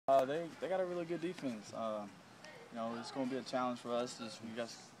They got a really good defense. It's going to be a challenge for us. We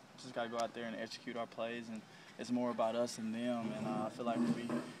just got to go out there and execute our plays, and it's more about us and them. And I feel like if we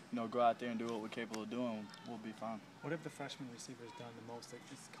go out there and do what we're capable of doing, we'll be fine. What have the freshman receivers done the most that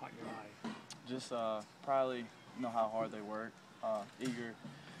has caught your eye? Just probably how hard they work, eager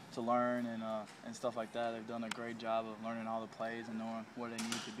to learn and stuff like that. They've done a great job of learning all the plays and knowing where they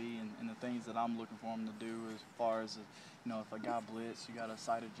need to be and the things that I'm looking for them to do as far as, if a guy blitz, you got to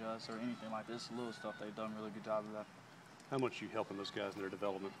sight adjust or anything like this, little stuff, they've done a really good job of that. How much are you helping those guys in their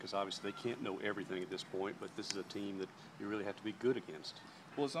development? Because obviously they can't know everything at this point, but this is a team that you really have to be good against.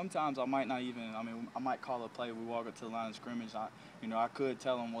 Well, sometimes I might not even, I might call a play, we walk up to the line of scrimmage, I could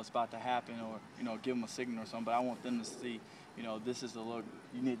tell them what's about to happen or, give them a signal or something, but I want them to see, this is the look,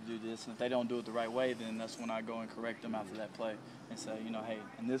 you need to do this, and if they don't do it the right way, then that's when I go and correct them after that play and say, hey,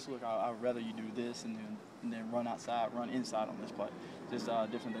 in this look, I'd rather you do this and then run outside, run inside on this play. Just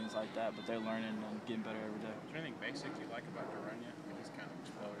different things like that, but they're learning and getting better every day. Is there anything basic you like about Duranya? He's kind of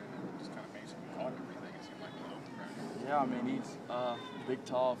exploded and just kind of basically caught everything. It seemed like he opened around. Yeah, he's a big,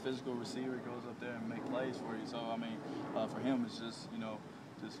 tall, physical receiver. He goes up there and make plays for you. So, for him, it's just,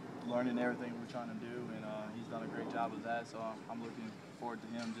 just learning everything we're trying to do, and he's done a great job of that. So I'm looking forward to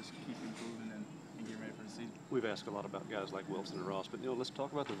him just keep improving and getting ready for the season. We've asked a lot about guys like Wilson and Ross, but let's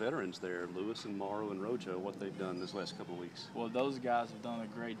talk about the veterans there, Lewis and Morrow and Rojo, what they've done this last couple of weeks. Well, those guys have done a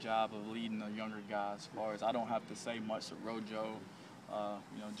great job of leading the younger guys. As far as I don't have to say much to Rojo,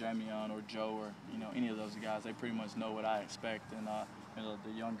 Jamion or Joe or any of those guys. They pretty much know what I expect, and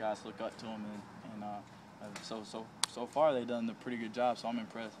the young guys look up to them, and so far they've done a pretty good job. So I'm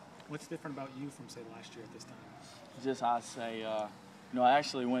impressed. What's different about you from say last year at this time? Just I say, I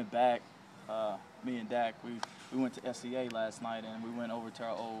actually went back. Me and Dak, we went to SCA last night, and we went over to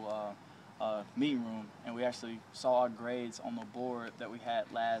our old meeting room, and we actually saw our grades on the board that we had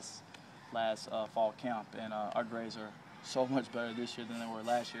last fall camp, and our grades are so much better this year than they were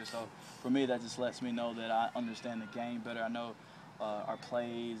last year. So for me, that just lets me know that I understand the game better. I know our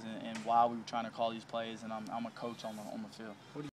plays and why we were trying to call these plays, and I'm a coach on the field.